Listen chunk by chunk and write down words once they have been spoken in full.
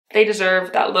They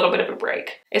deserve that little bit of a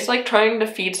break. It's like trying to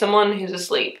feed someone who's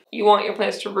asleep. You want your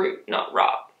plants to root, not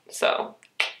rot. So,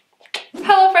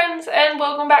 hello friends, and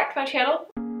welcome back to my channel.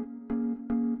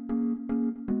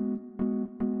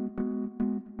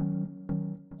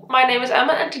 My name is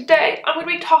Emma, and today I'm going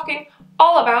to be talking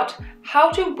all about how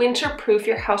to winter-proof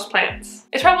your houseplants.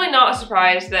 It's probably not a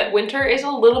surprise that winter is a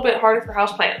little bit harder for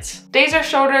houseplants. Days are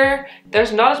shorter,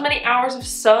 there's not as many hours of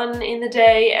sun in the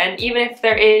day, and even if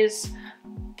there is,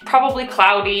 probably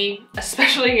cloudy,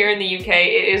 especially here in the UK,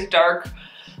 it is dark.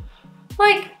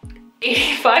 Like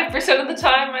 85% of the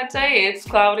time, I'd say it's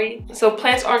cloudy. So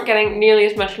plants aren't getting nearly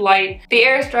as much light. The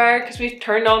air is drier because we've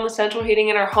turned on the central heating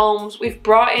in our homes. We've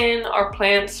brought in our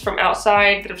plants from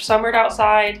outside that have summered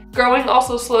outside. Growing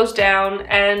also slows down,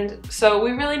 and so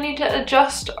we really need to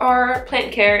adjust our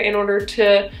plant care in order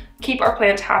to keep our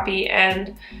plants happy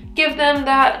and give them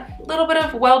that little bit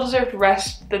of well-deserved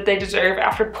rest that they deserve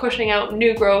after pushing out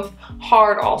new growth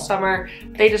hard all summer.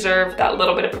 They deserve that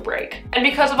little bit of a break. And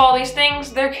because of all these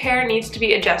things, their care needs to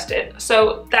be adjusted.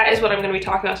 So that is what I'm going to be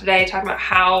talking about today, talking about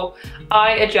how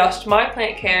I adjust my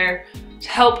plant care to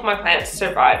help my plants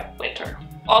survive winter.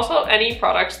 Also, any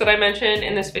products that I mention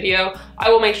in this video,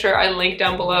 I will make sure I link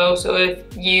down below, so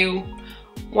if you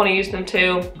want to use them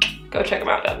too, go check them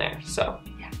out down there. So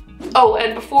oh,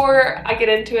 and before I get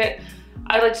into it,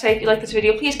 I'd like to say if you like this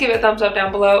video, please give it a thumbs up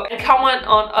down below and comment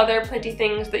on other plenty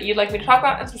things that you'd like me to talk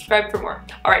about and subscribe for more.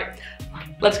 All right,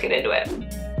 let's get into it.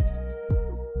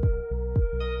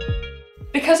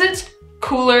 Because it's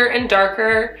cooler and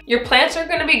darker, your plants are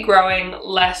going to be growing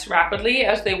less rapidly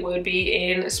as they would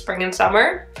be in spring and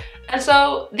summer. And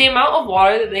so the amount of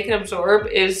water that they can absorb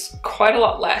is quite a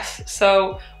lot less.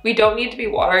 So we don't need to be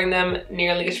watering them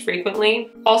nearly as frequently.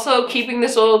 Also, keeping the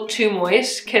soil too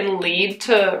moist can lead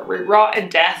to root rot and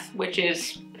death, which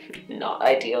is not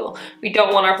ideal. We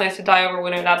don't want our plants to die over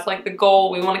winter. That's like the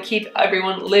goal. We want to keep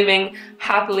everyone living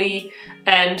happily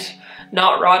and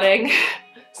not rotting.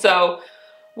 So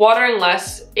watering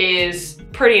less is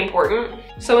pretty important.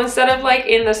 So instead of like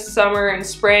in the summer and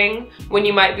spring when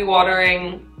you might be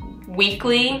watering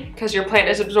weekly because your plant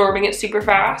is absorbing it super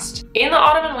fast, in the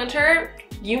autumn and winter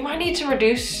you might need to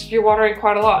reduce your watering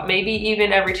quite a lot, maybe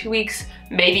even every 2 weeks,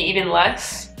 maybe even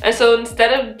less. And so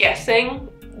instead of guessing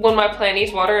when my plant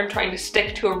needs water and trying to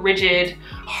stick to a rigid,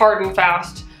 hard and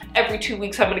fast, every 2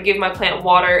 weeks I'm going to give my plant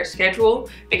water schedule,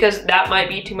 because that might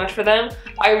be too much for them,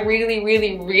 I really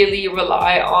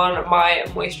rely on my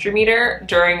moisture meter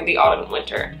during the autumn and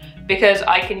winter, because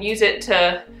I can use it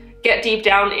to get deep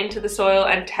down into the soil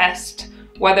and test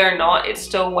whether or not it's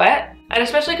still wet. And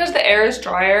especially because the air is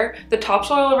drier, the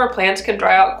topsoil of our plants can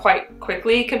dry out quite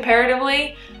quickly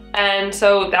comparatively. And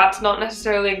so that's not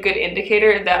necessarily a good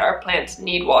indicator that our plants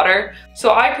need water.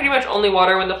 So I pretty much only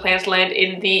water when the plants land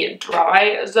in the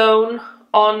dry zone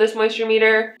on this moisture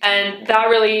meter, and that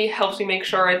really helps me make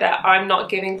sure that I'm not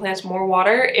giving plants more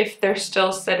water if they're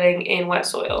still sitting in wet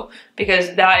soil,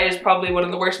 because that is probably one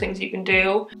of the worst things you can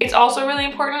do. It's also really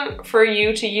important for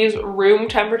you to use room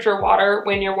temperature water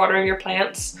when you're watering your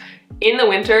plants. In the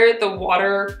winter, the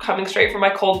water coming straight from my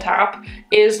cold tap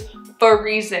is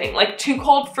freezing, like too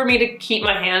cold for me to keep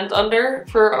my hands under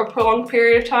for a prolonged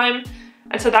period of time.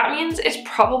 And so that means it's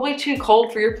probably too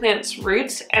cold for your plant's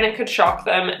roots, and it could shock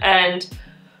them and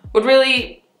would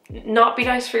really not be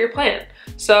nice for your plant.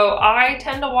 So I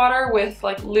tend to water with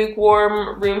like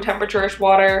lukewarm, room temperature-ish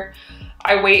water.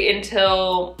 I wait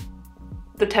until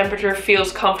the temperature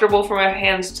feels comfortable for my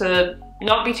hands to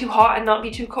not be too hot and not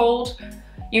be too cold.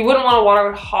 You wouldn't want to water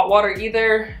with hot water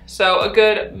either, so a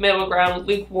good middle ground,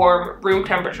 lukewarm, room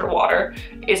temperature water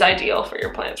is ideal for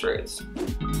your plant's roots.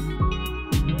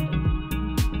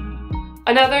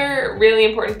 Another really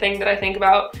important thing that I think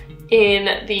about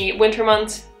in the winter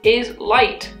months is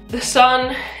light. The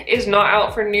sun is not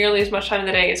out for nearly as much time of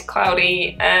the day. It's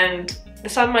cloudy, and the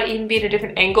sun might even be at a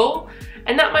different angle,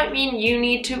 and that might mean you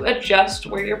need to adjust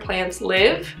where your plants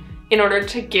live in order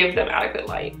to give them adequate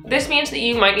light. This means that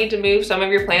you might need to move some of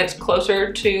your plants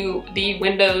closer to the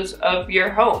windows of your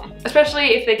home,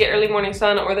 especially if they get early morning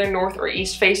sun or they're north or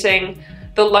east facing.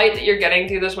 The light that you're getting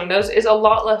through those windows is a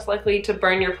lot less likely to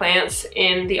burn your plants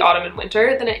in the autumn and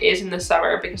winter than it is in the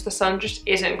summer, because the sun just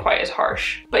isn't quite as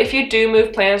harsh. But if you do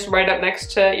move plants right up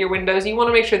next to your windows, you want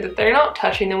to make sure that they're not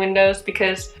touching the windows,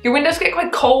 because your windows get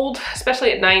quite cold,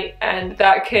 especially at night, and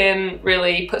that can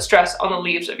really put stress on the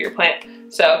leaves of your plant.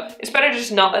 So it's better to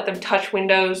just not let them touch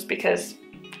windows, because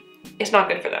it's not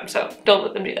good for them, so don't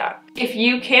let them do that. If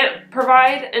you can't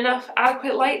provide enough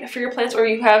adequate light for your plants, or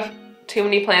you have too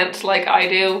many plants like I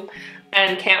do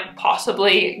and can't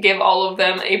possibly give all of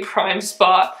them a prime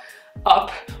spot,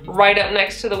 up right up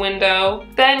next to the window,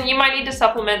 then you might need to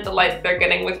supplement the light that they're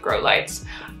getting with grow lights.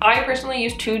 I personally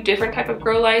use two different types of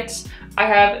grow lights. I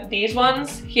have these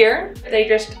ones here. They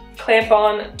just clamp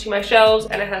on to my shelves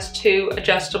and it has two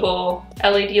adjustable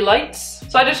LED lights.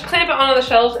 So I just clamp it onto the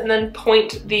shelves and then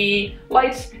point the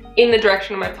lights in the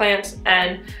direction of my plants,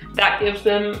 and that gives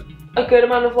them a good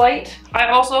amount of light. I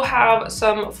also have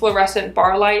some fluorescent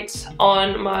bar lights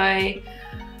on my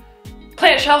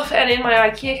plant shelf and in my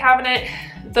IKEA cabinet.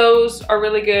 Those are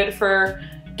really good for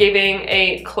giving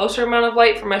a closer amount of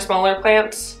light for my smaller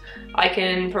plants. I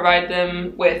can provide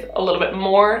them with a little bit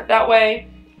more that way,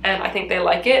 and I think they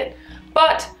like it.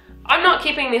 But I'm not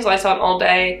keeping these lights on all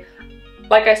day.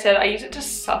 Like I said, I use it to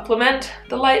supplement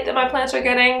the light that my plants are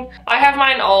getting. I have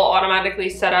mine all automatically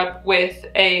set up with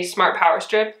a smart power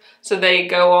strip, so they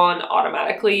go on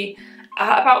automatically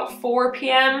at about 4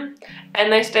 p.m.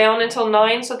 and they stay on until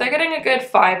 9, so they're getting a good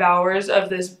 5 hours of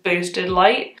this boosted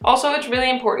light. Also, it's really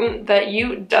important that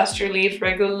you dust your leaves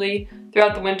regularly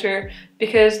throughout the winter,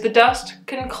 because the dust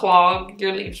can clog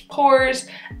your leaves' pores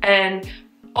and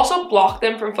also block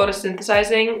them from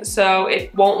photosynthesizing, so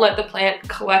it won't let the plant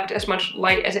collect as much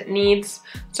light as it needs.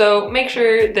 So make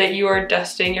sure that you are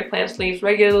dusting your plant's leaves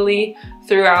regularly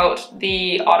throughout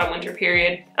the autumn-winter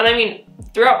period. And I mean,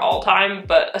 throughout all time,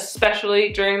 but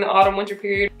especially during the autumn-winter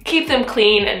period. Keep them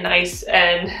clean and nice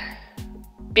and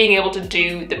being able to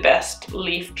do the best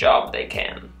leaf job they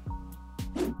can.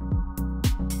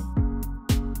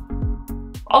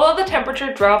 Although the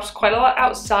temperature drops quite a lot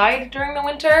outside during the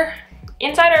winter,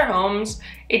 inside our homes,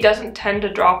 it doesn't tend to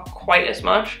drop quite as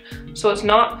much, so it's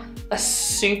not a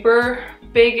super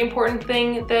big important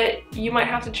thing that you might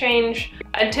have to change.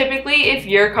 And typically, if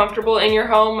you're comfortable in your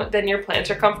home, then your plants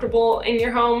are comfortable in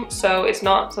your home, so it's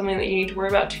not something that you need to worry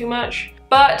about too much.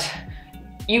 But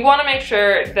you want to make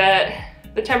sure that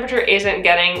the temperature isn't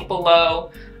getting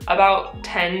below about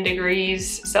 10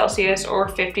 degrees Celsius or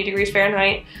 50 degrees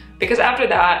Fahrenheit, because after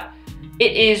that,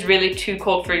 it is really too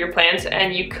cold for your plants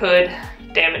and you could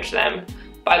damage them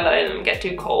by letting them get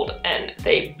too cold, and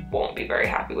they won't be very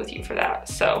happy with you for that.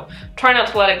 So try not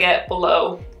to let it get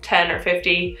below 10 or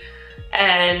 50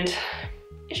 and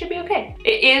it should be okay.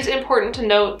 It is important to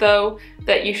note though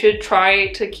that you should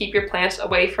try to keep your plants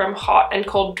away from hot and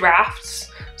cold drafts.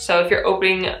 So if you're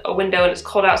opening a window and it's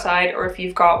cold outside, or if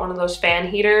you've got one of those fan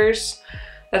heaters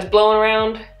that's blowing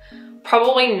around,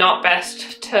 probably not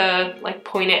best to like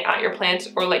point it at your plants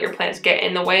or let your plants get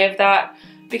in the way of that,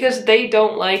 because they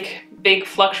don't like big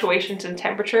fluctuations in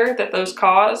temperature that those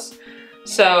cause.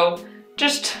 So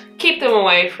just keep them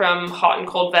away from hot and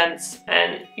cold vents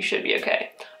and you should be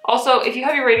okay. Also, if you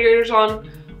have your radiators on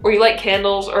or you light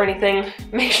candles or anything,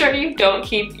 make sure you don't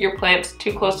keep your plants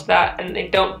too close to that and they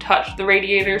don't touch the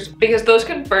radiators, because those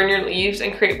can burn your leaves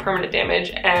and create permanent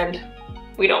damage, and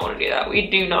we don't want to do that. We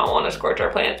do not want to scorch our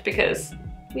plants because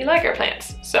we like our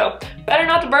plants, so better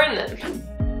not to burn them.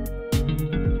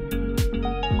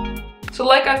 So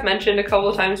like I've mentioned a couple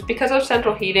of times, because of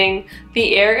central heating,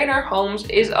 the air in our homes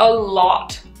is a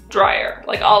lot drier,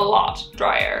 like a lot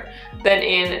drier than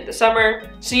in the summer.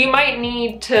 So you might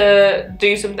need to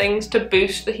do some things to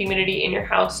boost the humidity in your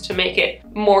house to make it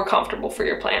more comfortable for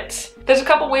your plants. There's a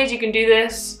couple ways you can do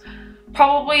this.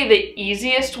 Probably the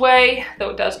easiest way,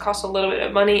 though it does cost a little bit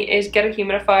of money, is get a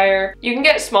humidifier. You can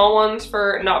get small ones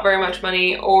for not very much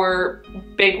money or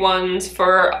big ones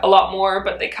for a lot more,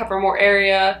 but they cover more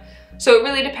area. So it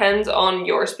really depends on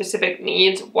your specific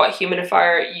needs, what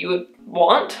humidifier you would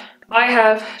want. I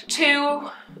have two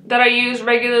that I use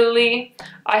regularly.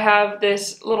 I have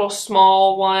this little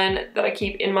small one that I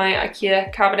keep in my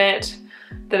IKEA cabinet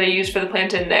that I use for the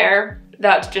plant in there.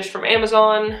 That's just from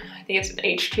Amazon. I think it's an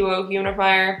H2O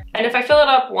humidifier. And if I fill it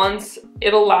up once,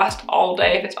 it'll last all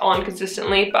day if it's on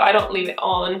consistently, but I don't leave it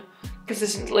on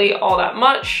consistently all that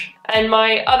much. And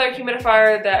my other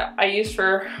humidifier that I use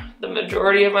for the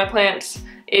majority of my plants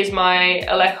is my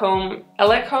Elecholms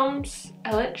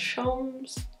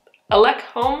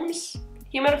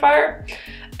humidifier.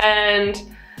 And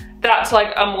that's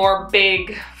like a more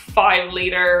big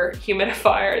 5-liter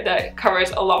humidifier that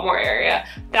covers a lot more area.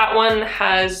 That one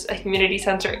has a humidity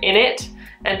sensor in it,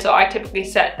 and so I typically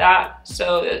set that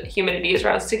so the humidity is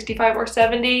around 65 or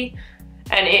 70,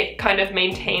 and it kind of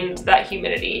maintains that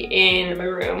humidity in my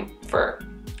room for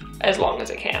as long as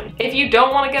it can. If you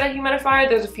don't want to get a humidifier,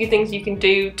 there's a few things you can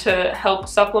do to help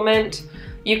supplement.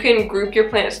 You can group your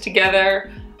plants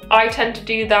together. I tend to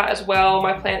do that as well.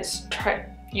 My plants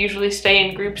usually stay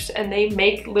in groups and they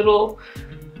make little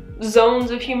zones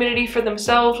of humidity for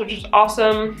themselves, which is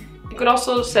awesome. You could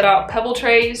also set out pebble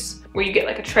trays where you get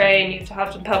like a tray and you have to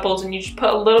have some pebbles and you just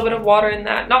put a little bit of water in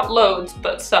that, not loads,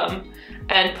 but some.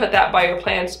 and put that by your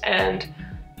plants, and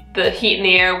the heat in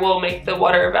the air will make the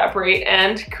water evaporate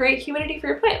and create humidity for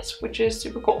your plants, which is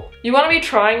super cool. You want to be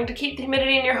trying to keep the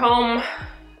humidity in your home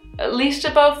at least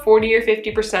above 40 or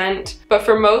 50%, but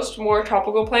for most more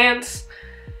tropical plants,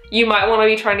 you might want to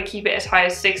be trying to keep it as high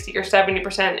as 60 or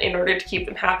 70% in order to keep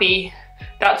them happy.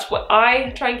 That's what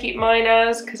I try and keep mine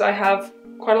as, because I have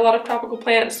quite a lot of tropical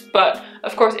plants, but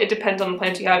of course it depends on the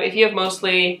plants you have. If you have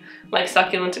mostly like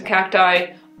succulents and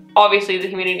cacti, obviously the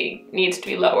humidity needs to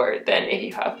be lower than if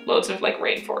you have loads of like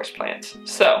rainforest plants.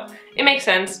 So it makes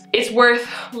sense. It's worth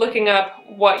looking up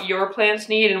what your plants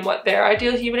need and what their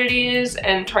ideal humidity is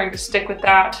and trying to stick with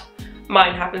that.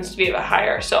 Mine happens to be a bit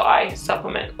higher, so I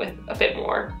supplement with a bit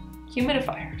more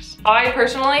humidifiers. I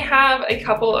personally have a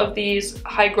couple of these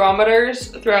hygrometers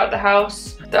throughout the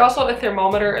house. They're also a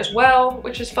thermometer as well,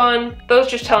 which is fun. Those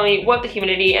just tell me what the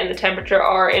humidity and the temperature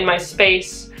are in my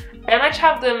space, and I just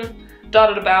have them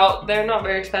dotted about. They're not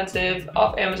very expensive,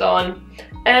 off Amazon,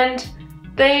 and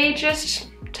they just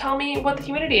tell me what the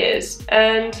humidity is,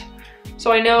 and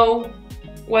so I know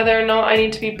whether or not I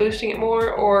need to be boosting it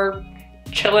more or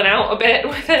chilling out a bit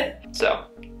with it. So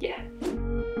yeah.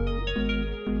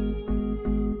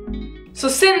 So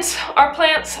since our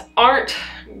plants aren't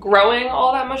growing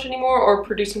all that much anymore or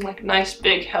producing like nice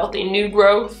big healthy new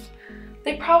growth,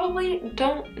 they probably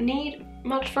don't need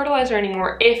much fertilizer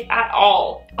anymore, if at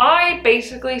all. I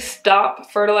basically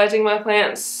stop fertilizing my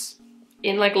plants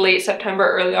in like late September,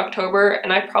 early October,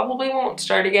 and I probably won't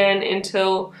start again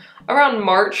until around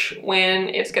March when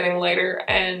it's getting lighter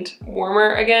and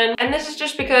warmer again. And this is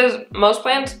just because most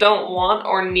plants don't want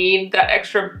or need that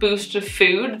extra boost of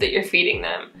food that you're feeding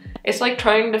them. It's like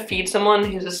trying to feed someone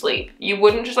who's asleep. You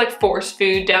wouldn't just like force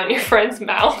food down your friend's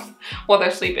mouth while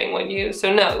they're sleeping, would you?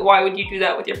 So no, why would you do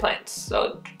that with your plants?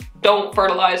 So don't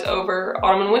fertilize over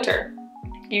autumn and winter.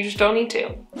 You just don't need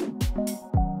to.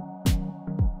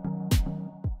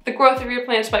 The growth of your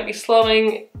plants might be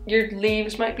slowing, your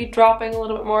leaves might be dropping a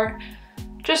little bit more.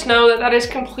 Just know that that is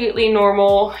completely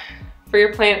normal for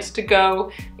your plants to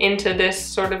go into this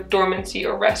sort of dormancy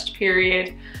or rest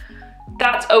period.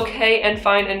 That's okay and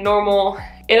fine and normal.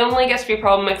 It only gets to be a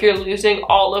problem if you're losing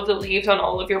all of the leaves on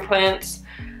all of your plants.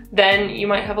 Then you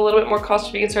might have a little bit more cause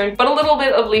to be concerned, but a little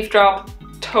bit of leaf drop,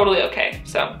 totally okay.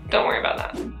 So don't worry about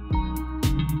that.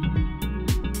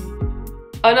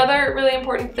 Another really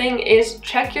important thing is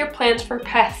check your plants for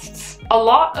pests. A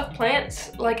lot of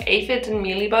plants, like aphids and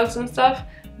mealybugs and stuff,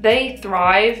 they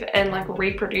thrive and like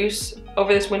reproduce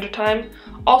over this winter time.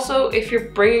 Also, if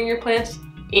you're bringing your plants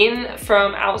in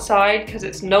from outside because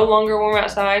it's no longer warm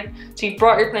outside, so you've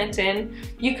brought your plants in,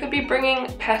 you could be bringing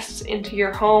pests into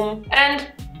your home,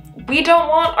 and we don't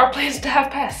want our plants to have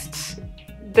pests.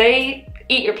 They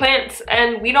eat your plants,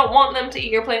 and we don't want them to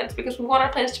eat your plants because we want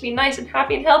our plants to be nice and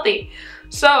happy and healthy.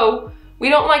 So we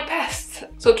don't like pests.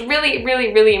 So it's really,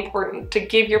 really, really important to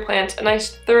give your plants a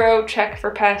nice thorough check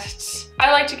for pests.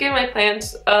 I like to give my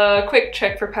plants a quick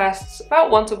check for pests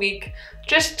about once a week,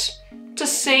 just to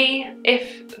see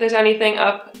if there's anything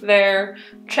up there,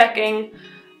 checking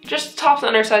just tops and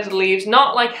undersides of the leaves,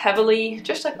 not like heavily,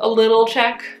 just like a little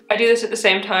check. I do this at the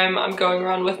same time I'm going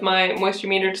around with my moisture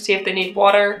meter to see if they need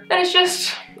water. And it's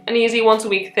just an easy once a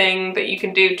week thing that you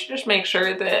can do to just make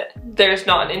sure that there's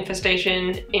not an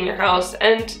infestation in your house,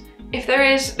 and if there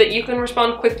is, that you can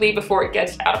respond quickly before it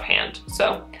gets out of hand.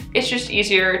 So it's just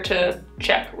easier to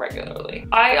check regularly.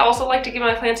 I also like to give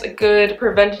my plants a good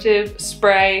preventative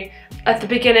spray at the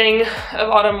beginning of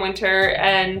autumn, winter,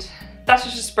 and that's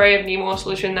just a spray of NEEM oil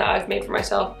solution that I've made for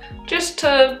myself, just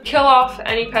to kill off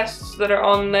any pests that are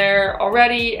on there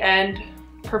already and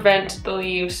prevent the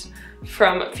leaves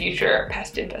from future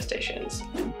pest infestations.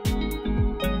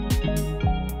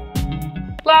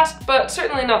 Last but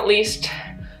certainly not least,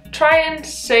 try and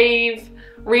save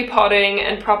repotting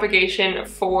and propagation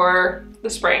for the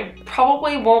spring.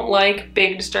 Probably won't like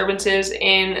big disturbances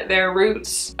in their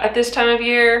roots at this time of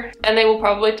year, and they will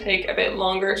probably take a bit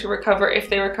longer to recover if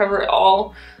they recover at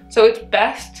all. So it's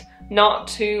best not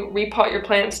to repot your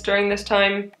plants during this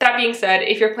time. That being said,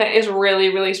 if your plant is really,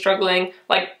 really struggling,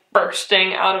 like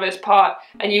bursting out of its pot,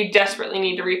 and you desperately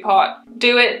need to repot,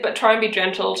 do it, but try and be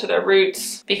gentle to their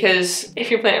roots, because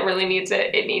if your plant really needs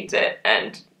it, it needs it,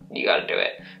 and you gotta do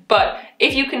it. But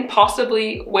if you can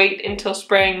possibly wait until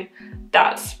spring,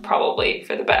 that's probably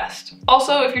for the best.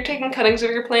 Also, if you're taking cuttings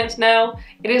of your plants now,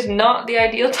 it is not the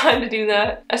ideal time to do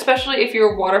that, especially if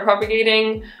you're water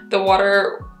propagating. The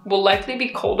water will likely be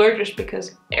colder just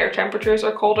because air temperatures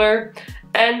are colder,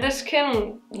 and this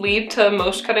can lead to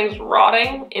most cuttings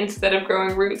rotting instead of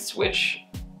growing roots, which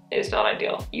is not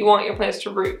ideal. You want your plants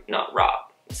to root, not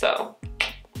rot. So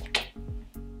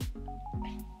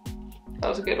That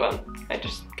was a good one. I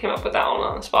just came up with that one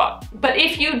on the spot. But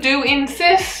if you do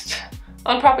insist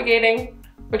on propagating,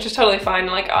 which is totally fine,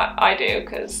 like I do,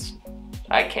 because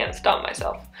I can't stop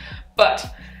myself.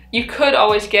 But you could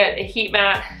always get a heat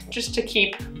mat just to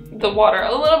keep the water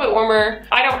a little bit warmer.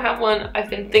 I don't have one. I've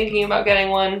been thinking about getting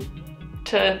one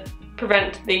to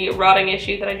prevent the rotting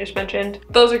issue that I just mentioned.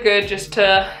 Those are good just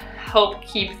to help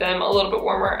keep them a little bit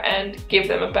warmer and give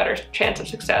them a better chance of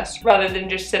success rather than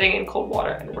just sitting in cold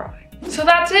water and rotting. So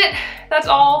that's it. That's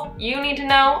all you need to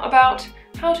know about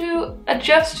how to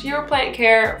adjust your plant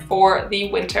care for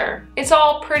the winter. It's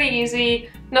all pretty easy,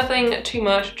 nothing too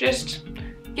much, just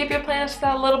give your plants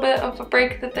that little bit of a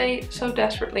break that they so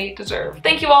desperately deserve.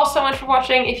 Thank you all so much for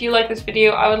watching. If you like this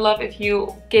video, I would love if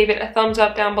you gave it a thumbs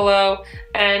up down below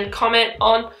and comment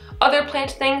on other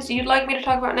plant things you'd like me to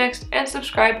talk about next, and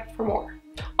subscribe for more.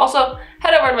 Also,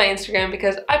 head over to my Instagram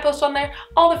because I post on there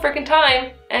all the freaking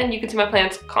time and you can see my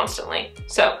plants constantly.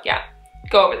 So yeah,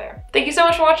 go over there. Thank you so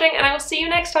much for watching and I will see you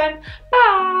next time.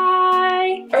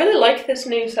 Bye! I really like this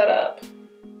new setup.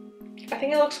 I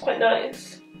think it looks quite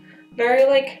nice. Very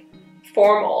like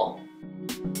formal.